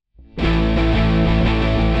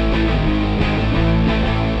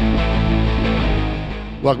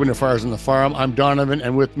Welcome to Fires on the Farm. I'm Donovan,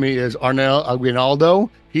 and with me is Arnel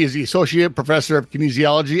Aguinaldo. He is the Associate Professor of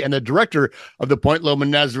Kinesiology and the Director of the Point Loma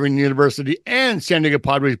Nazarene University and San Diego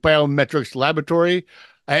Padres Biometrics Laboratory.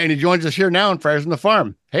 And he joins us here now on Fires on the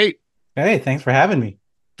Farm. Hey. Hey, thanks for having me.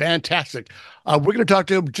 Fantastic. We're going to talk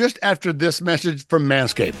to him just after this message from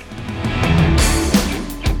Manscaped.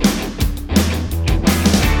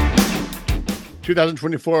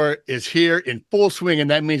 2024 is here in full swing, and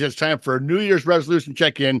that means it's time for a New Year's resolution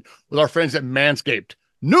check-in with our friends at Manscaped.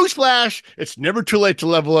 Newsflash, it's never too late to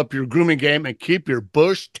level up your grooming game and keep your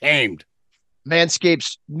bush tamed.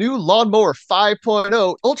 Manscaped's new Lawnmower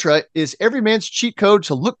 5.0 Ultra is every man's cheat code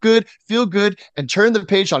to look good, feel good, and turn the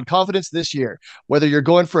page on confidence this year. Whether you're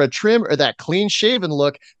going for a trim or that clean-shaven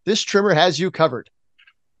look, this trimmer has you covered.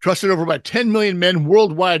 Trusted over by 10 million men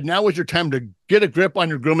worldwide, now is your time to get a grip on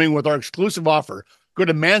your grooming with our exclusive offer. Go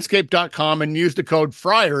to manscaped.com and use the code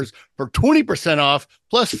FRIARS for 20% off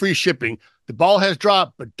plus free shipping. The ball has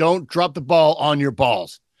dropped, but don't drop the ball on your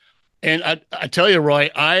balls. And I tell you, Roy,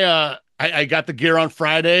 I got the gear on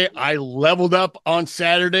Friday. I leveled up on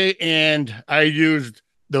Saturday, and I used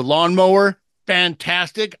the lawnmower.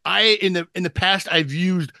 Fantastic. In the past, I've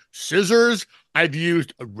used scissors. I've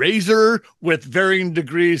used a razor with varying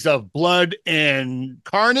degrees of blood and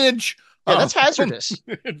carnage. Yeah, that's hazardous.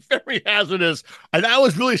 Very hazardous. And I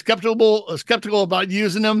was really skeptical about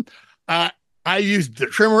using them. I used the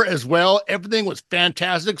trimmer as well. Everything was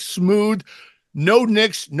fantastic, smooth, no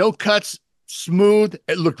nicks, no cuts, smooth.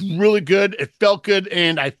 It looked really good. It felt good,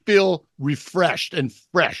 and I feel refreshed and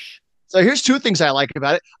fresh. So here's two things I like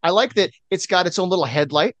about it. I like that it's got its own little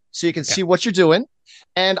headlight so you can see what you're doing.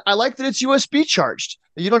 And I like that it's USB charged.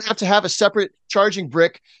 You don't have to have a separate charging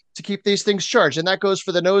brick to keep these things charged. And that goes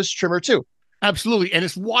for the nose trimmer too. Absolutely. And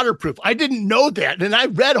it's waterproof. I didn't know that. And I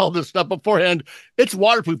read all this stuff beforehand. It's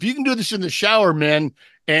waterproof. You can do this in the shower, man.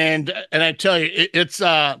 And I tell you, it's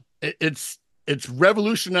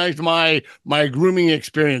revolutionized my grooming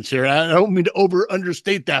experience here. I don't mean to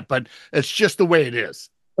understate that, but it's just the way it is.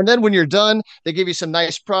 And then when you're done, they give you some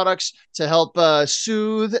nice products to help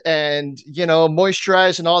soothe and,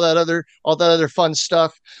 moisturize and all that other fun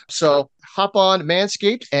stuff. So hop on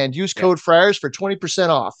Manscaped and use code FRIARS for 20%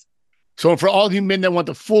 off. So for all of you men that want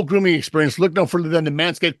the full grooming experience, look no further than the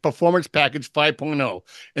Manscaped Performance Package 5.0.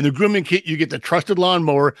 In the grooming kit, you get the trusted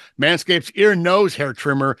lawnmower, Manscaped's ear and nose hair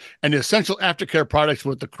trimmer, and the essential aftercare products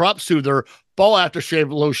with the crop soother, ball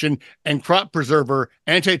aftershave lotion, and crop preserver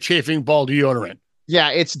anti-chafing ball deodorant.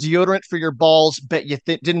 Yeah, it's deodorant for your balls. Bet you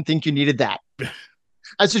didn't think you needed that.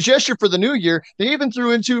 As a gesture for the new year, they even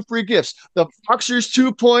threw in two free gifts, the Boxers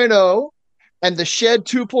 2.0 and the Shed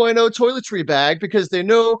 2.0 toiletry bag, because they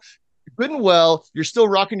know good and well you're still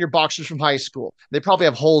rocking your boxers from high school. They probably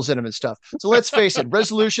have holes in them and stuff. So let's face it,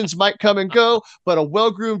 resolutions might come and go, but a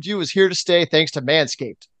well-groomed you is here to stay thanks to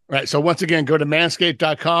Manscaped. Right. So once again, go to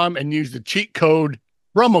manscaped.com and use the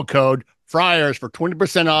promo code FRIARS for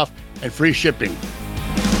 20% off and free shipping.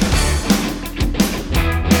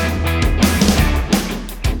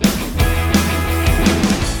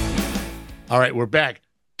 All right, we're back.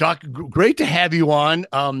 Doc, great to have you on.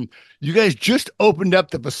 You guys just opened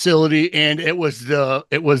up the facility, and it was a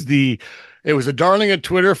darling of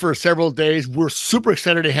Twitter for several days. We're super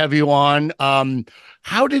excited to have you on.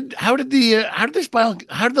 How did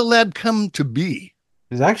the lab come to be?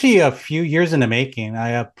 It was actually a few years in the making. I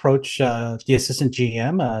approached the assistant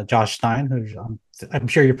GM, Josh Stein, who I'm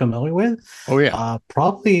sure you're familiar with. Oh yeah,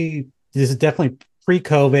 probably this is definitely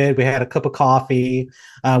pre-COVID. We had a cup of coffee.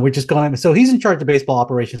 We're just going. So he's in charge of baseball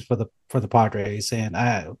operations for the Padres, and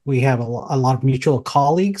we have a lot of mutual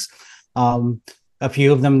colleagues. A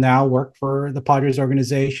few of them now work for the Padres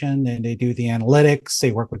organization, and they do the analytics.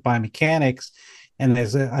 They work with biomechanics. And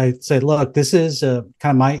as I said, look, this is kind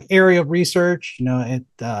of my area of research. I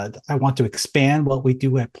want to expand what we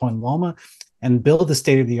do at Point Loma and build a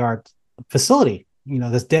state-of-the-art facility,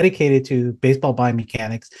 that's dedicated to baseball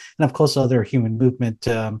biomechanics and, of course, other human movement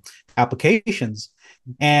applications.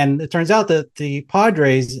 And it turns out that the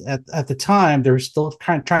Padres at the time, they were still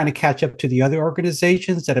kind of trying to catch up to the other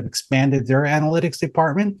organizations that have expanded their analytics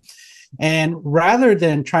department. And rather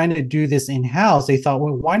than trying to do this in-house, they thought,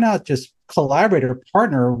 well, why not just collaborate or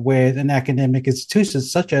partner with an academic institution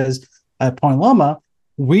such as Point Loma?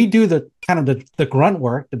 We do the kind of the grunt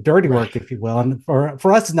work, the dirty work, if you will. And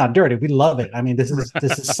for us, it's not dirty. We love it. I mean, this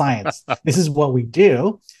is science. This is what we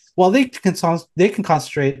do. Well, they can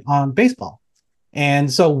concentrate on baseball.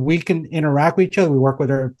 And so we can interact with each other. We work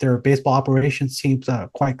with their baseball operations teams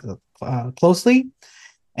quite closely.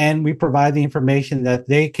 And we provide the information that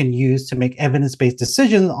they can use to make evidence-based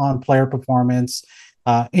decisions on player performance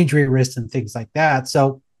injury risks and things like that.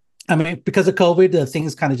 So, I mean, because of COVID,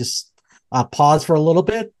 things kind of just paused for a little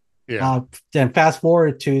bit. Yeah. Then fast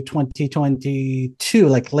forward to 2022,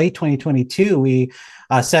 like late 2022, we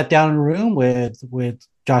sat down in a room with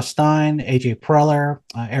Josh Stein, AJ Preller,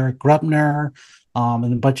 Eric Grubner,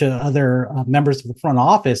 and a bunch of other members of the front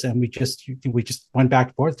office, and we just went back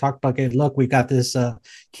and forth, talked about, okay, look, we got this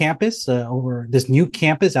campus over this new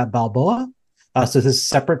campus at Balboa. So this is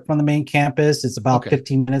separate from the main campus. It's about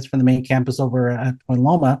 15 minutes from the main campus over at Point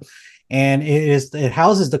Loma. And it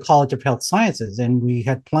houses the College of Health Sciences. And we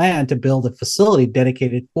had planned to build a facility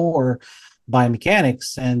dedicated for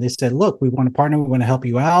biomechanics. And they said, look, we want to partner, we want to help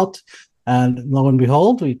you out. And lo and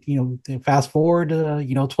behold, we, fast forward,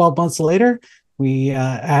 12 months later, we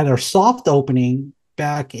had our soft opening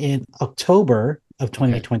back in October of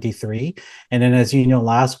 2023. And then, as you know,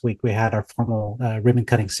 last week we had our formal ribbon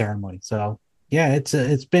cutting ceremony. So yeah,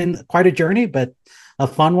 it's been quite a journey, but a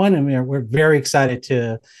fun one. And we're very excited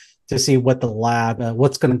to see what the lab,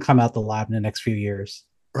 what's going to come out the lab in the next few years.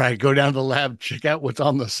 Right. Go down to the lab, check out what's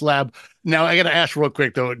on the slab. Now, I got to ask real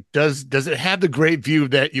quick, though, does it have the great view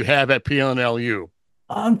that you have at PLNU?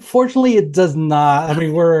 Unfortunately, it does not. I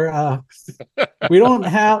mean, we don't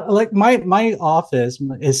have, like, my office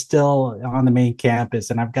is still on the main campus,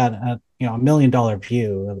 and I've got a $1 million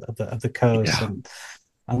view of the coast. Yeah. And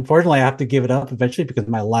unfortunately, I have to give it up eventually because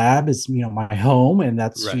my lab is, my home, and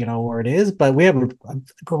that's, right, where it is. But we have a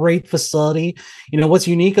great facility. What's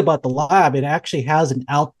unique about the lab, it actually has an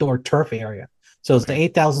outdoor turf area. So it's the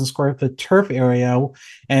 8,000 square foot turf area.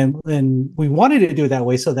 And we wanted to do it that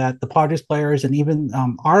way so that the Padres players and even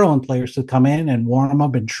our own players could come in and warm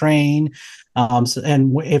up and train. And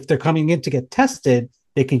if they're coming in to get tested,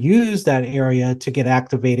 they can use that area to get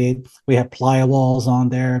activated. We have plyo walls on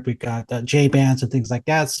there. We've got J-bands and things like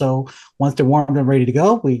that. So once they're warmed and ready to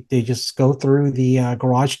go, they just go through the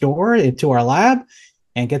garage door into our lab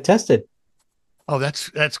and get tested. Oh, that's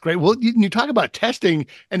great. Well, you talk about testing,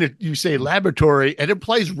 and you say laboratory, and it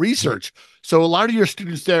implies research. So a lot of your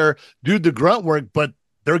students there do the grunt work, but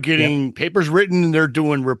they're getting papers written, they're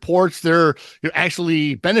doing reports, you're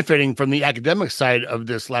actually benefiting from the academic side of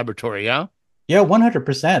this laboratory, yeah? Yeah,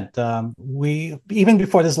 100%. We, even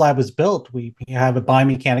before this lab was built, we have a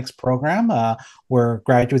biomechanics program where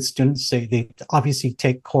graduate students, they obviously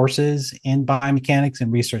take courses in biomechanics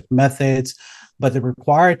and research methods, but they're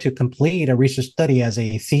required to complete a research study as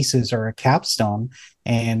a thesis or a capstone.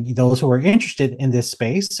 And those who are interested in this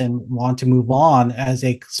space and want to move on as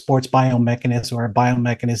a sports biomechanist or a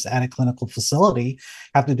biomechanist at a clinical facility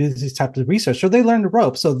have to do these types of research. So they learn the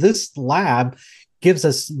ropes. So this lab gives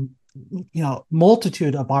us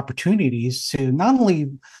multitude of opportunities to not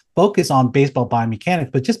only focus on baseball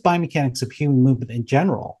biomechanics, but just biomechanics of human movement in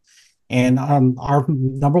general. And our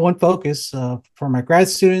number one focus for my grad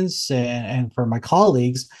students and for my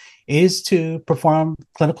colleagues is to perform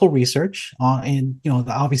clinical research and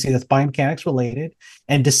obviously that's biomechanics related,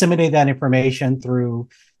 and disseminate that information through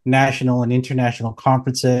national and international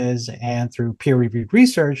conferences and through peer-reviewed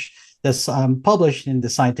research that's published in the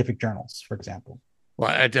scientific journals, for example. Well,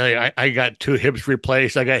 I tell you, I got 2 hips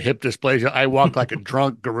replaced. I got hip dysplasia. I walk like a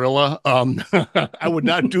drunk gorilla. I would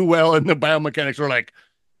not do well in the biomechanics. We're like,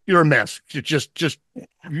 you're a mess. You just need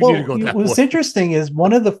to go that way. What's interesting is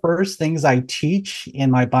one of the first things I teach in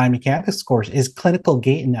my biomechanics course is clinical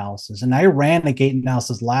gait analysis. And I ran a gait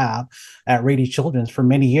analysis lab at Rady Children's for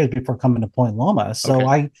many years before coming to Point Loma.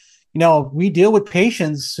 So we deal with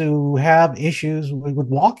patients who have issues with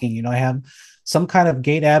walking. I have some kind of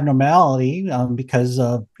gait abnormality because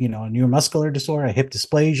of, a neuromuscular disorder, a hip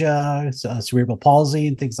dysplasia, cerebral palsy,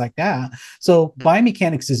 and things like that. So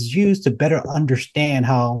biomechanics is used to better understand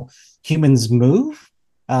how humans move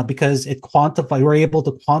because we're able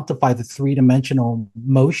to quantify the 3-dimensional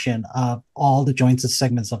motion of all the joints and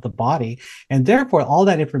segments of the body. And therefore, all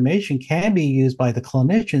that information can be used by the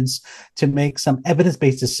clinicians to make some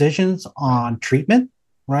evidence-based decisions on treatment.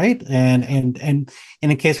 Right. And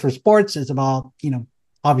in a case for sports, it's about,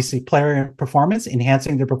 obviously player performance,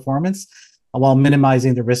 enhancing their performance while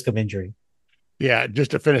minimizing the risk of injury. Yeah.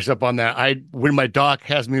 Just to finish up on that, when my doc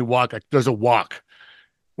has me walk, there's a walk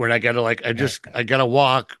where I got to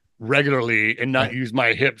walk regularly and not use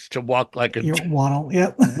my hips to walk like a waddle.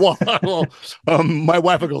 Yep. Waddle. My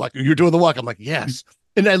wife will go like, you're doing the walk. I'm like, yes.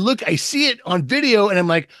 And I see it on video and I'm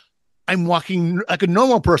like, I'm walking like a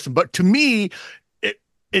normal person. But to me,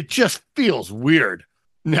 it just feels weird.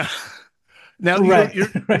 Now right. You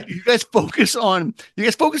guys focus on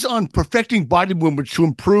perfecting body movements to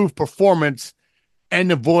improve performance and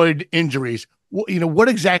avoid injuries. What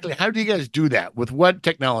exactly? How do you guys do that? With what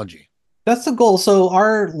technology? That's the goal. So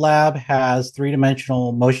our lab has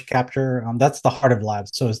three-dimensional motion capture. That's the heart of lab.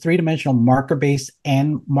 So it's three-dimensional marker-based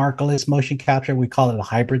and markerless motion capture. We call it a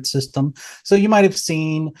hybrid system. So you might have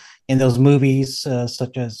seen in those movies,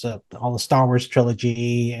 such as all the Star Wars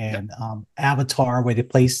trilogy and Avatar, where they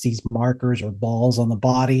place these markers or balls on the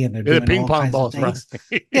body, and they're Yeah, the doing ping all pong kinds of balls, things.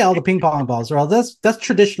 right? Yeah, all the ping pong balls. Well, that's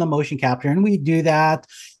traditional motion capture, and we do that,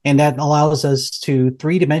 and that allows us to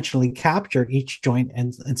three-dimensionally capture each joint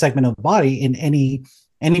and segment of the body in any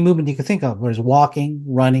movement you can think of. There's walking,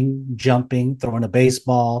 running, jumping, throwing a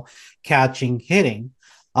baseball, catching, hitting.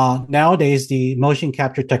 Nowadays, the motion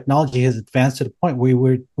capture technology has advanced to the point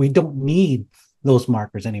where we don't need those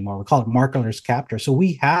markers anymore. We call it markerless capture. So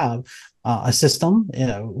we have a system.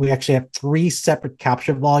 We actually have three separate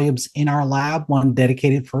capture volumes in our lab, one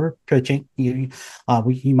dedicated for pitching. You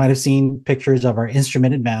might have seen pictures of our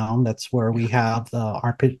instrumented mound. That's where we have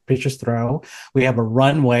our pitchers throw. We have a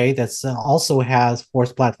runway that's also has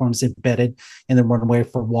force platforms embedded in the runway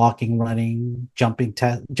for walking, running, jumping,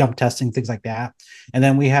 jump testing, things like that. And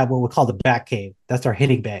then we have what we call the back cave. That's our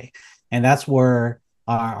hitting bay. And that's where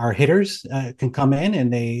our hitters can come in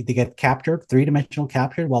and they get captured, three-dimensional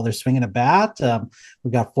captured while they're swinging a bat.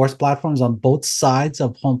 We've got force platforms on both sides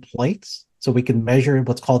of home plates, so we can measure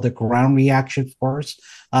what's called the ground reaction force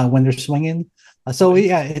when they're swinging. So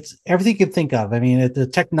yeah, it's everything you can think of. I mean, the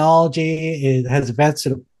technology has advanced to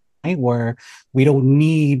the point where we don't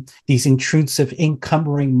need these intrusive,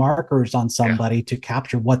 encumbering markers on somebody to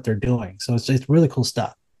capture what they're doing. So it's really coul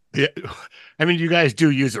stuff. Yeah, I mean, you guys do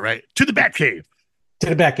use it, right? To the bat cave. To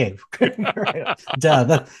the back cave.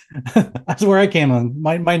 Duh, that's where I came on.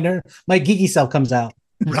 My geeky self comes out.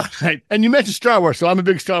 Right. And you mentioned Star Wars, so I'm a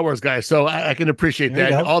big Star Wars guy, so I can appreciate There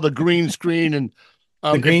you that. go. All the green screen and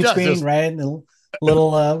The green screen, this. right? The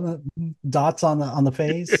little dots on the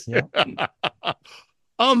face. Yeah.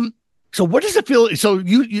 So what does it feel? So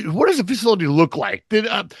what does the facility look like? Did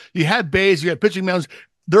you have bays? You have pitching mounds.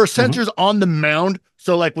 There are sensors on the mound.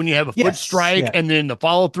 So like when you have a foot strike and then the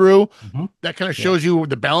follow through, that kind of shows you where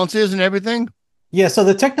the balance is and everything. Yeah. So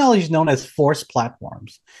the technology is known as force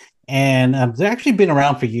platforms, and they've actually been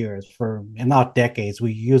around for years, for not decades.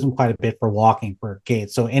 We use them quite a bit for walking, for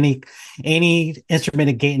gates. So any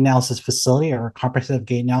instrumented gait analysis facility or comprehensive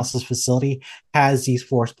gait analysis facility has these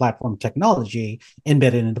force platform technology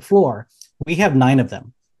embedded in the floor. We have 9 of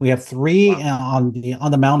them. We have 3 on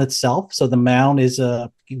the mound itself. So the mound is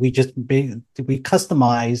we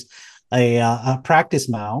customize a practice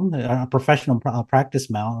mound, a professional practice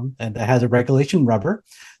mound, and it has a regulation rubber.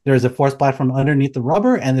 There's a force platform underneath the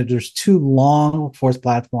rubber, and there's 2 long force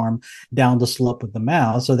platform down the slope of the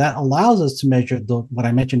mound. So that allows us to measure what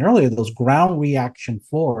I mentioned earlier, those ground reaction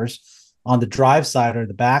force on the drive side or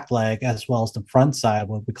the back leg, as well as the front side,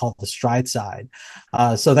 what we call the stride side.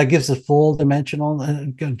 So that gives us full dimensional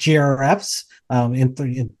GRFs.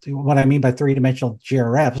 What I mean by 3-dimensional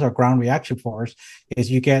GRFs, or ground reaction force,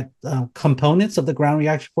 is you get components of the ground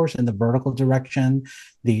reaction force in the vertical direction,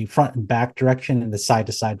 the front and back direction, and the side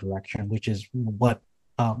to side direction, which is what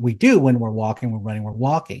we do when we're walking, we're running, we're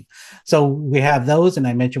walking. So we have those, and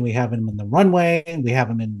I mentioned we have them in the runway, and we have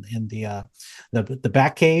them in the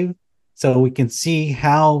back cave. So we can see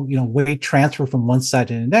how weight transfer from one side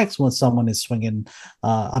to the next when someone is swinging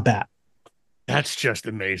a bat. That's just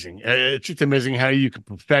amazing. It's just amazing how you can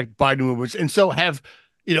perfect body movements. And so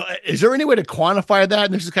is there any way to quantify that?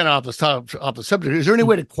 And this is kind of off the subject. Is there any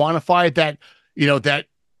way to quantify that,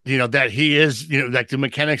 that he is, like the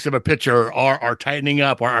mechanics of a pitcher are tightening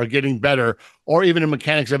up or are getting better, or even the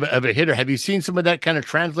mechanics of a hitter? Have you seen some of that kind of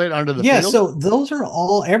translate onto the field? So those are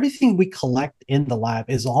everything we collect in the lab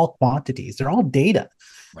is all quantities. They're all data.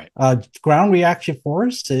 Right. Ground reaction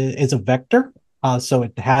force is a vector. So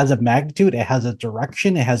it has a magnitude, it has a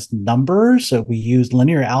direction, it has numbers. So we use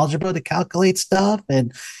linear algebra to calculate stuff,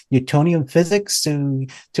 and Newtonian physics to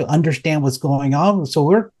understand what's going on.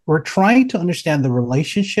 So we're trying to understand the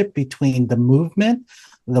relationship between the movement,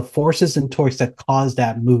 the forces and torques that cause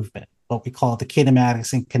that movement, what we call the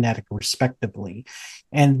kinematics and kinetic respectively.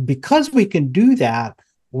 And because we can do that,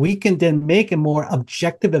 we can then make a more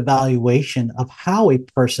objective evaluation of how a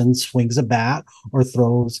person swings a bat or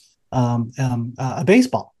throws a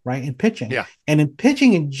baseball, right? In pitching. Yeah. And in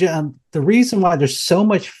pitching, the reason why there's so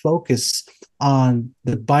much focus on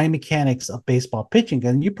the biomechanics of baseball pitching,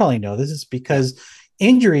 and you probably know this, is because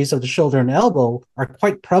injuries of the shoulder and elbow are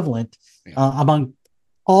quite prevalent among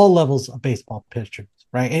all levels of baseball pitchers,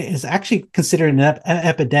 right? It's actually considered an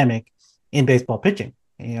epidemic in baseball pitching.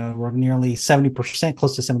 We're nearly 70%,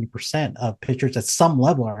 close to 70% of pitchers at some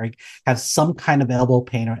level have some kind of elbow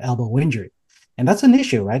pain or elbow injury. And that's an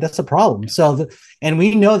issue, right? That's a problem. So, and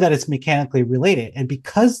we know that it's mechanically related. And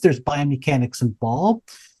because there's biomechanics involved,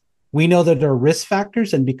 we know that there are risk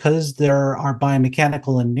factors. And because there are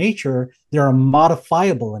biomechanical in nature, there are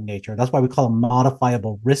modifiable in nature. That's why we call them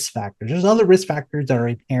modifiable risk factors. There's other risk factors that are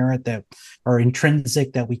inherent, that are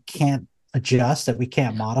intrinsic, that we can't adjust, that we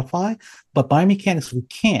can't modify. But biomechanics, we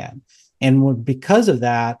can. And because of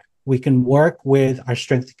that, we can work with our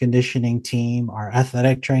strength and conditioning team, our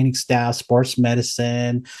athletic training staff, sports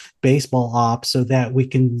medicine, baseball ops, so that we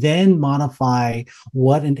can then modify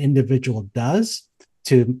what an individual does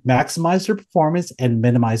to maximize their performance and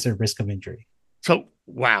minimize their risk of injury. So,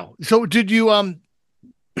 wow. So did you,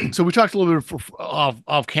 so we talked a little bit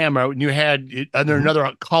off camera, and you had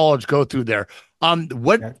another college go through there.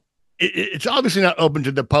 It's obviously not open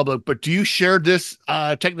to the public, but do you share this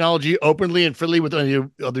technology openly and freely with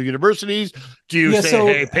other universities? Do you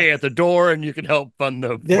hey, pay at the door and you can help fund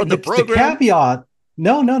the program? The caveat,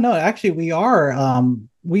 no. Actually, we are.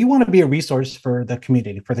 We want to be a resource for the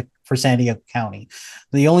community, for San Diego County.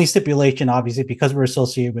 The only stipulation, obviously, because we're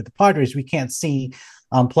associated with the Padres, we can't see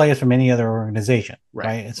players from any other organization,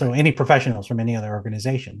 right? So any professionals from any other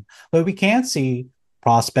organization, but we can see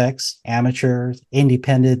prospects, amateurs,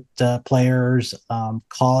 independent players,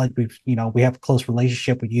 college. We have a close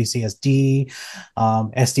relationship with UCSD,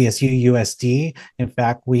 SDSU, USD. In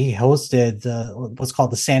fact, we hosted what's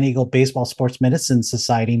called the San Diego Baseball Sports Medicine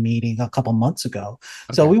Society meeting a couple months ago.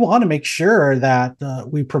 Okay. So we want to make sure that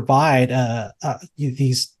we provide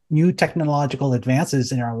these new technological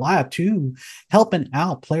advances in our lab to helping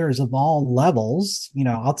out players of all levels,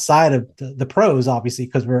 outside of the pros, obviously,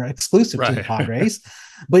 because we're exclusive to the Padres.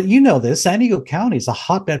 But this, San Diego County is a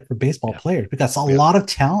hotbed for baseball players, because a lot of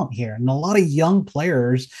talent here and a lot of young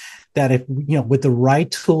players that, if with the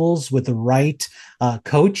right tools, with the right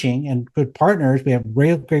coaching and good partners, we have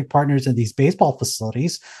real great partners in these baseball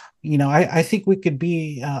facilities. I think we could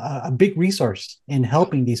be a big resource in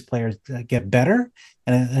helping these players get better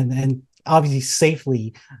and obviously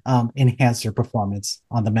safely enhance their performance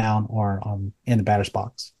on the mound or in the batter's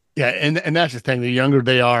box. Yeah, and that's the thing. The younger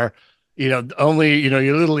they are, only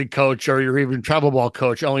your little league coach or your even travel ball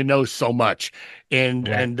coach only knows so much, and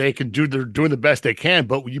they can they're doing the best they can.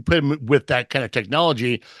 But when you put them with that kind of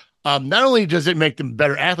technology, not only does it make them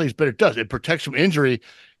better athletes, but it protects from injury,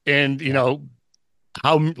 and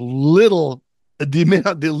how little the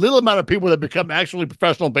little amount of people that become actually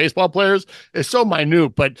professional baseball players is so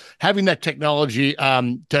minute, but having that technology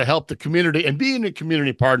to help the community and being a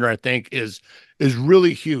community partner, I think is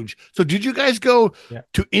really huge. So did you guys go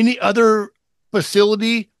to any other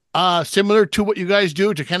facility similar to what you guys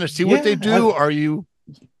do to kind of see what they do?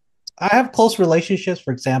 I have close relationships,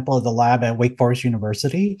 for example, the lab at Wake Forest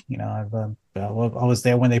University. I was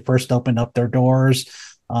there when they first opened up their doors,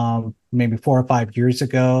 maybe 4 or 5 years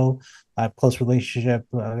ago. I have close relationship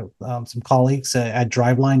some colleagues at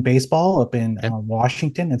Driveline Baseball up in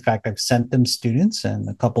Washington. In fact, I've sent them students, and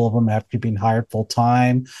a couple of them have been hired full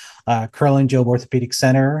time. Curlin Job Orthopedic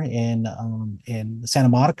Center in Santa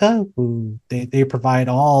Monica, who they provide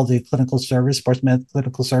all the clinical service, sports med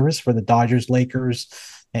clinical service for the Dodgers, Lakers,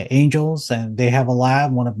 Angels, and they have a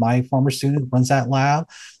lab. One of my former students runs that lab.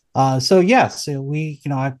 So we,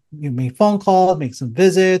 I made phone calls, make some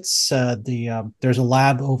visits. There's a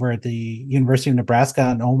lab over at the University of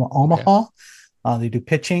Nebraska in Omaha. They do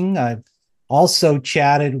pitching. I've also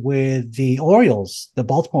chatted with the Orioles. The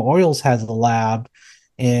Baltimore Orioles has a lab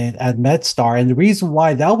at MedStar, and the reason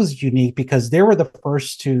why that was unique because they were the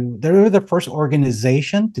first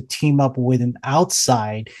organization to team up with an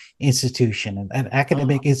outside institution, an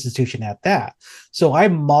academic institution at that. So I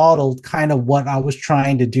modeled kind of what I was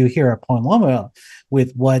trying to do here at Point Loma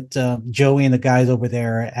with what Joey and the guys over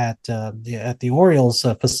there at the Orioles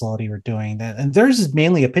facility were doing. And theirs is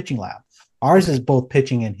mainly a pitching lab. Ours is both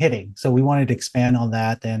pitching and hitting. So we wanted to expand on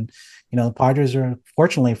that. And the Padres are,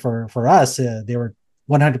 fortunately for us, they were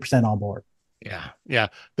 100% on board. Yeah.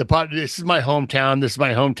 This is my hometown. This is my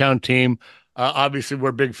hometown team. Obviously,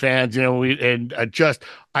 we're big fans.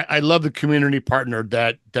 I love the community partner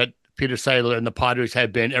that Peter Seidler and the Padres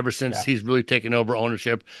have been ever since he's really taken over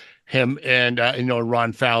ownership. Him and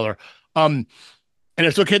Ron Fowler. And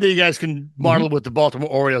it's okay that you guys can model with the Baltimore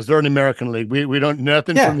Orioles. They're in the American League. We don't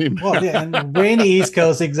nothing from the and rainy East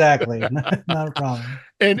Coast, exactly. Not a problem.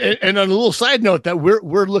 And on a little side note, that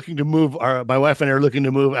we're looking to move. My wife and I are looking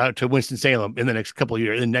to move out to Winston-Salem in the next couple of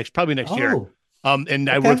years. Probably next year. And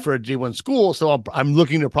I work for a D1 school, so I'm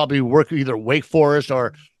looking to probably work either Wake Forest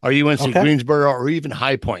or UNC Greensboro or even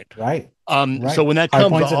High Point. Right. So when that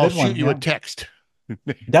comes, I'll shoot you a text.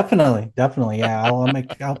 Definitely. Yeah.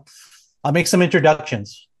 I'll make some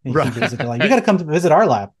introductions. you Right. can visit. They're like, you got to come to visit our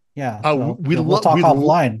lab. Yeah. So we'll talk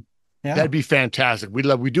offline. Yeah. That'd be fantastic. We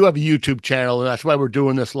do have a YouTube channel, and that's why we're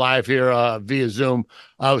doing this live here via Zoom.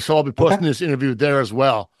 So I'll be posting this interview there as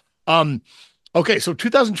well. Okay, so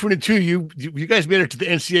 2022, you guys made it to the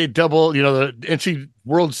NCAA the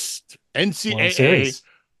NCAA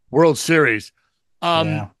World Series.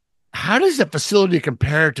 How does the facility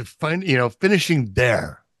compare to finishing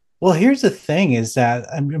there? Well, here's the thing: is that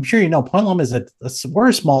I'm sure you know, Point Loma is we're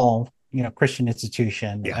a small Christian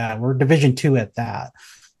institution. Yeah. We're Division II at that.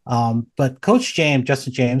 But Coach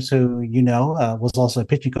Justin James, who was also a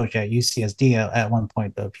pitching coach at UCSD at one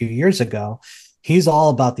point a few years ago, he's all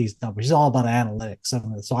about these numbers. He's all about analytics.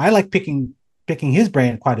 So I like picking his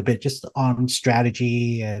brain quite a bit, just on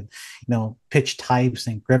strategy and pitch types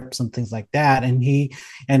and grips and things like that. And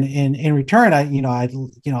in return,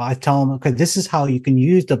 I tell him, okay, this is how you can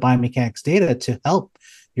use the biomechanics data to help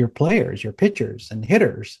your players, your pitchers and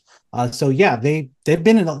hitters. They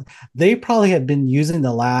probably have been using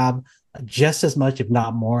the lab just as much, if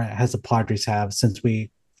not more, as the Padres have since we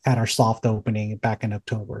had our soft opening back in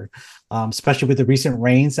October. Especially with the recent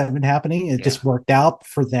rains that have been happening, it just worked out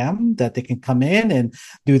for them that they can come in and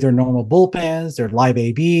do their normal bullpens, their live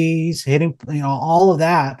ABs, hitting, all of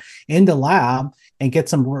that in the lab and get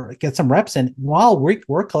some reps in while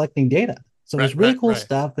we're collecting data. So it's really cool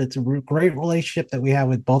stuff. It's a great relationship that we have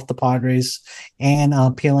with both the Padres and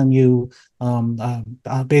PLNU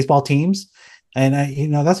baseball teams. And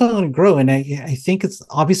that's only going to grow. And I think it's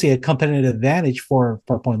obviously a competitive advantage for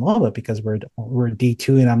Point Loma because we're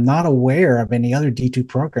D2, and I'm not aware of any other D2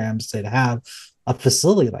 programs that have a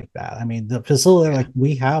facility like that. I mean, the facility like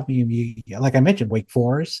we have, like I mentioned, Wake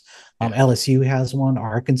Forest, LSU has one,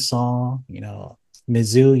 Arkansas,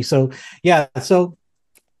 Mizzou. So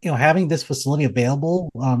having this facility available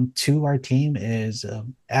to our team is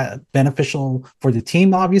beneficial for the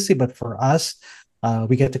team, obviously, but for us,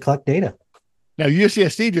 we get to collect data. Now,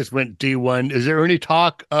 UCSD just went D1. Is there any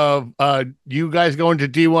talk of you guys going to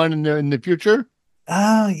D1 in the future?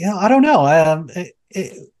 I don't know.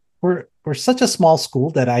 We're such a small school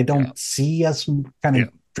that I don't see us kind of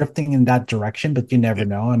drifting in that direction, but you never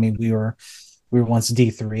know. I mean, we were once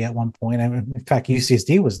D3 at one point. In fact,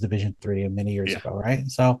 UCSD was Division III many years ago, right?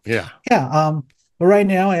 So but right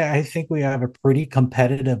now I think we have a pretty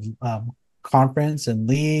competitive conference and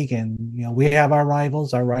league, and we have our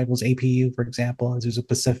rivals APU, for example, Azusa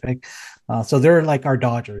Pacific. So they're like our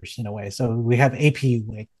Dodgers in a way. So we have APU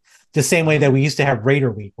week, the same way that we used to have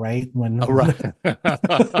Raider week, right? When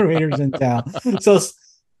Raiders in town. So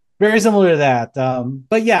very similar to that.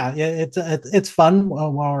 But yeah, it's fun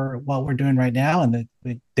what we're doing right now, and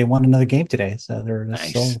they won another game today, so they're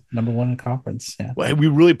still number one in the conference. Yeah. Well, we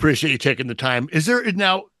really appreciate you taking the time. Is there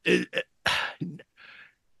now?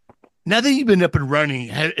 Now that you've been up and running,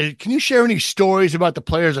 can you share any stories about the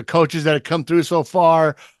players or coaches that have come through so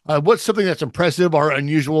far? What's something that's impressive or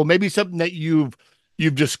unusual? Maybe something that you've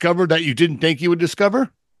discovered that you didn't think you would discover?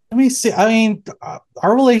 Let me see. I mean,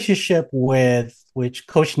 our relationship with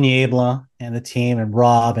Coach Niebla and the team and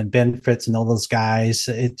Rob and Ben Fritz and all those guys,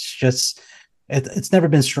 it's never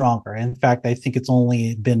been stronger. In fact, I think it's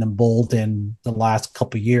only been emboldened the last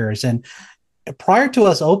couple of years. And prior to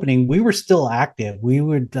us opening, we were still active. We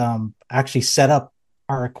would actually set up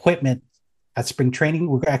our equipment at spring training.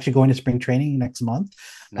 We're actually going to spring training next month.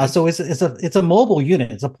 Nice. So it's a mobile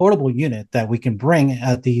unit. It's a portable unit that we can bring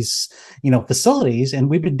at these facilities, and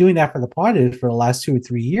we've been doing that for the Padres for the last 2 or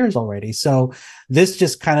 3 years already. So this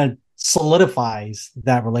just kind of solidifies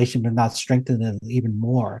that relationship and not strengthen it even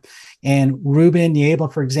more. And Ruben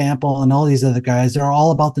Niebla, for example, and all these other guys, they're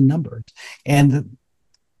all about the numbers. And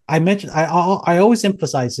I always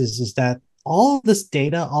emphasize is that all this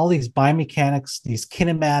data, all these biomechanics, these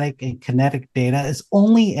kinematic and kinetic data is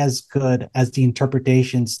only as good as the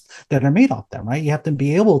interpretations that are made off them, right? You have to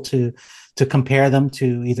be able to compare them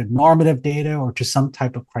to either normative data or to some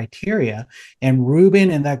type of criteria. And Ruben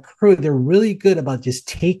and that crew, they're really good about just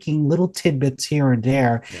taking little tidbits here and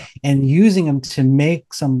there and using them to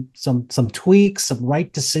make some tweaks, some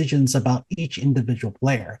right decisions about each individual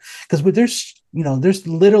player. Because there's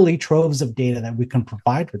literally troves of data that we can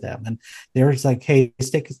provide for them. And there's like, hey,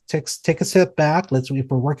 take a step back. If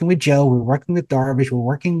we're working with Joe, we're working with Darvish, we're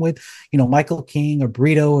working with, Michael King or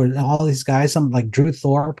Brito or all these guys, some like Drew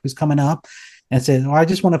Thorpe who's coming up, and said, I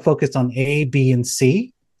just want to focus on A, B, and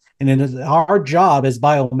C. And then our job as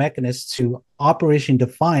biomechanists to operation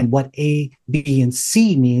define what A, B, and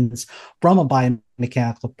C means from a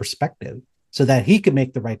biomechanical perspective so that he can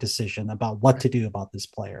make the right decision about what to do about this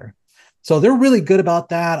player. So they're really good about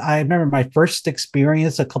that. I remember my first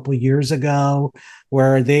experience a couple of years ago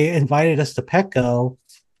where they invited us to Petco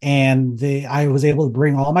and I was able to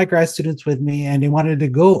bring all my grad students with me, and they wanted to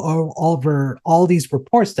go over all these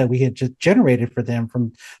reports that we had just generated for them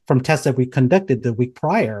from tests that we conducted the week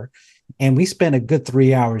prior, and we spent a good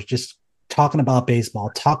 3 hours just talking about baseball,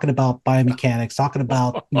 talking about biomechanics, talking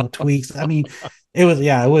about tweaks. I mean, it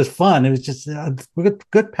was fun. It was just a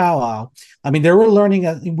good powwow. I mean, they were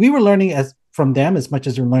learning, we were learning as from them as much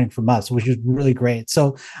as they're learning from us, which is really great.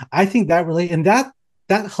 So I think that really, and that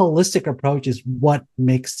holistic approach is what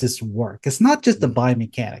makes this work. It's not just the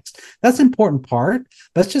biomechanics. That's an important part,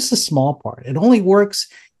 but it's just a small part. It only works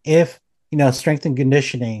if strength and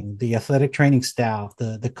conditioning, the athletic training staff,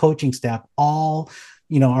 the coaching staff, all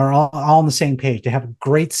are all on the same page. They have a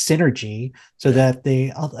great synergy so that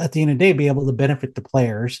they, at the end of the day, be able to benefit the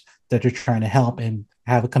players that they're trying to help and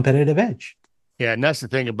have a competitive edge. Yeah, and that's the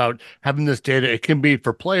thing about having this data. It can be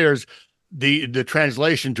for players. The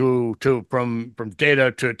translation from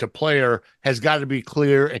data to player has got to be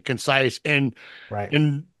clear and concise. And right.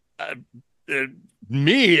 And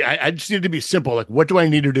me, I just need to be simple. Like, what do I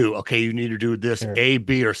need to do? Okay, you need to do this, sure. A,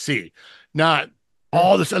 B, or C, not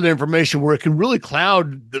all this other information where it can really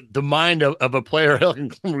cloud the mind of a player.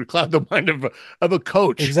 It can cloud the mind of a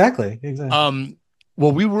coach. Exactly.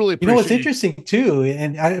 Well, we really appreciate what's interesting too,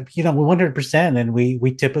 and I, 100%, and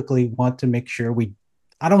we typically want to make sure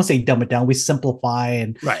I don't want to say dumb it down, we simplify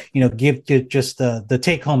and right. Give just the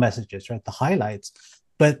take home messages, right, the highlights.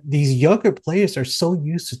 But these younger players are so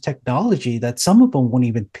used to technology that some of them won't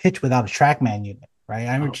even pitch without a TrackMan unit, right?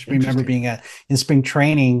 I just remember being in spring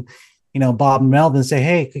training, Bob Melvin say,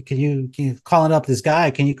 "Hey, can you calling up this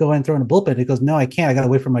guy? Can you go and throw in a bullpen?" He goes, "No, I can't. I got to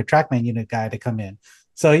wait for my TrackMan unit guy to come in."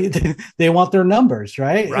 So they want their numbers,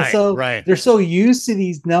 right? So they're so used to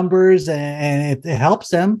these numbers, and it helps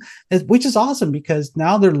them, which is awesome because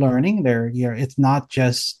now they're learning. It's not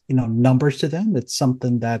just numbers to them. It's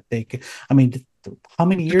something that they can. I mean, how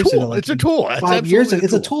many years ago? It's a tool. 5 years ago,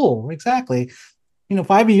 it's a tool. Exactly.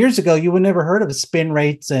 5 years ago, you would never heard of spin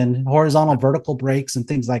rates and horizontal vertical breaks and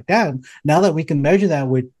things like that. Now that we can measure that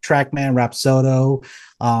with TrackMan, Rapsodo,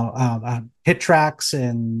 Hit Tracks,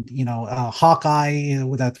 and Hawkeye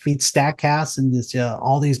with that feed Statcast and this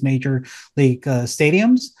all these major league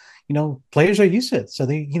stadiums, players are used to it. So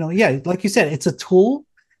they, like you said, it's a tool.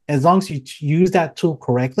 As long as you use that tool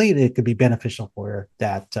correctly, it could be beneficial for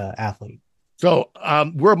that athlete. So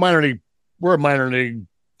we're a minor league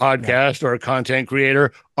podcast or a content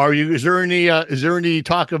creator. Is there any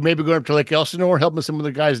talk of maybe going up to Lake Elsinore, helping some of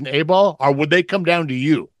the guys in A-ball, or would they come down to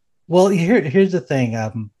you? Well, here's the thing.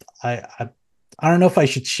 I don't know if I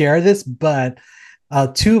should share this, but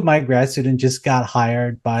 2 of my grad students just got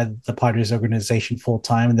hired by the Padres organization full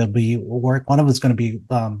time, and they'll be work. One of them is going to be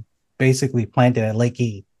basically planted at Lake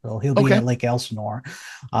E. So he'll be at Lake Elsinore.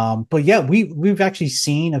 But yeah, we've actually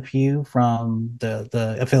seen a few from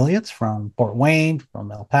the affiliates from Fort Wayne,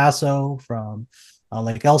 from El Paso, from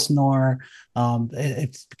Lake Elsinore.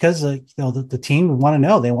 It's because the team want to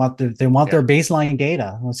know. They want their baseline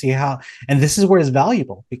data. We'll see how, and this is where it's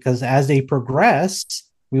valuable because as they progress,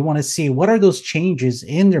 we want to see what are those changes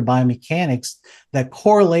in their biomechanics that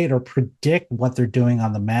correlate or predict what they're doing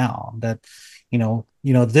on the mound. That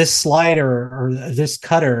this slider or this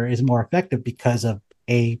cutter is more effective because of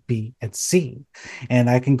A, B, and C. And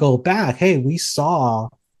I can go back, hey, we saw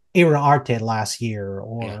Arte last year,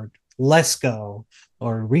 or Lesko,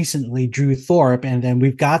 or recently Drew Thorpe, and then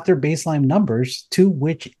we've got their baseline numbers to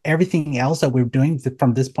which everything else that we're doing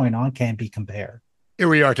from this point on can be compared.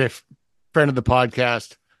 Arte, friend of the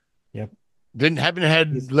podcast. Yep. Haven't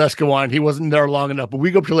had Lesko on. He wasn't there long enough, but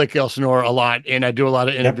we go up to Lake Elsinore a lot, and I do a lot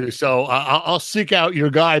of interviews. Yep. So I'll seek out your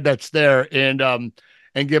guy that's there and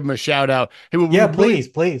give him a shout out. Hey,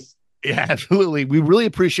 please. Yeah, absolutely. We really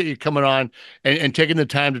appreciate you coming on and taking the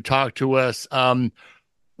time to talk to us.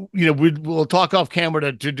 We'll talk off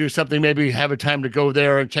camera to do something. Maybe have a time to go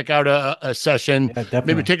there and check out a session. Yeah,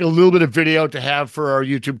 maybe take a little bit of video to have for our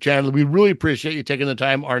YouTube channel. We really appreciate you taking the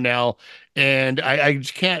time, Arnell. And I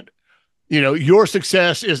just can't. Your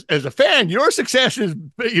success is as a fan, your success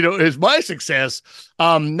is my success.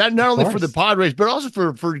 Not only for the Padres, but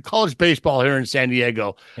also for college baseball here in San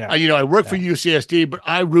Diego. Yeah. I work for UCSD, but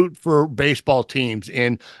I root for baseball teams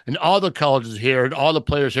and all the colleges here and all the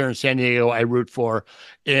players here in San Diego I root for.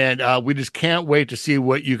 And we just can't wait to see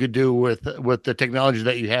what you could do with the technology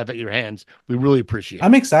that you have at your hands. We really appreciate it.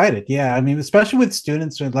 I'm excited. Yeah. I mean, especially with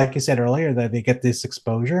students, like you said earlier, that they get this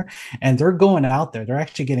exposure and they're going out there. They're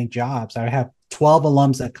actually getting jobs. I have 12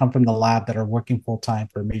 alums that come from the lab that are working full time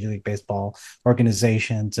for Major League Baseball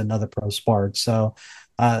organizations and other pro sports. So,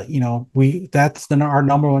 that's our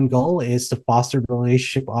number one goal is to foster the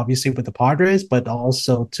relationship, obviously, with the Padres, but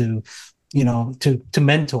also to to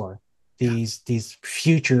mentor these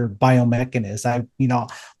future biomechanists.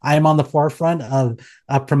 I'm on the forefront of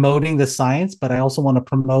promoting the science, but I also want to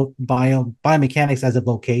promote biomechanics as a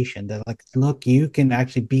vocation. That, like, look, you can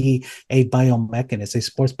actually be a biomechanist, a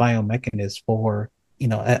sports biomechanist for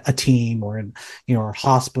a team or a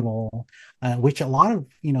hospital, which a lot of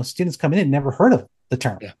students come in and never heard of the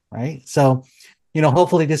term, right? So,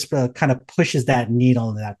 hopefully this kind of pushes that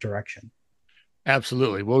needle in that direction.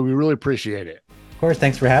 Absolutely. Well, we really appreciate it. Of course,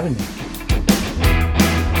 thanks for having me.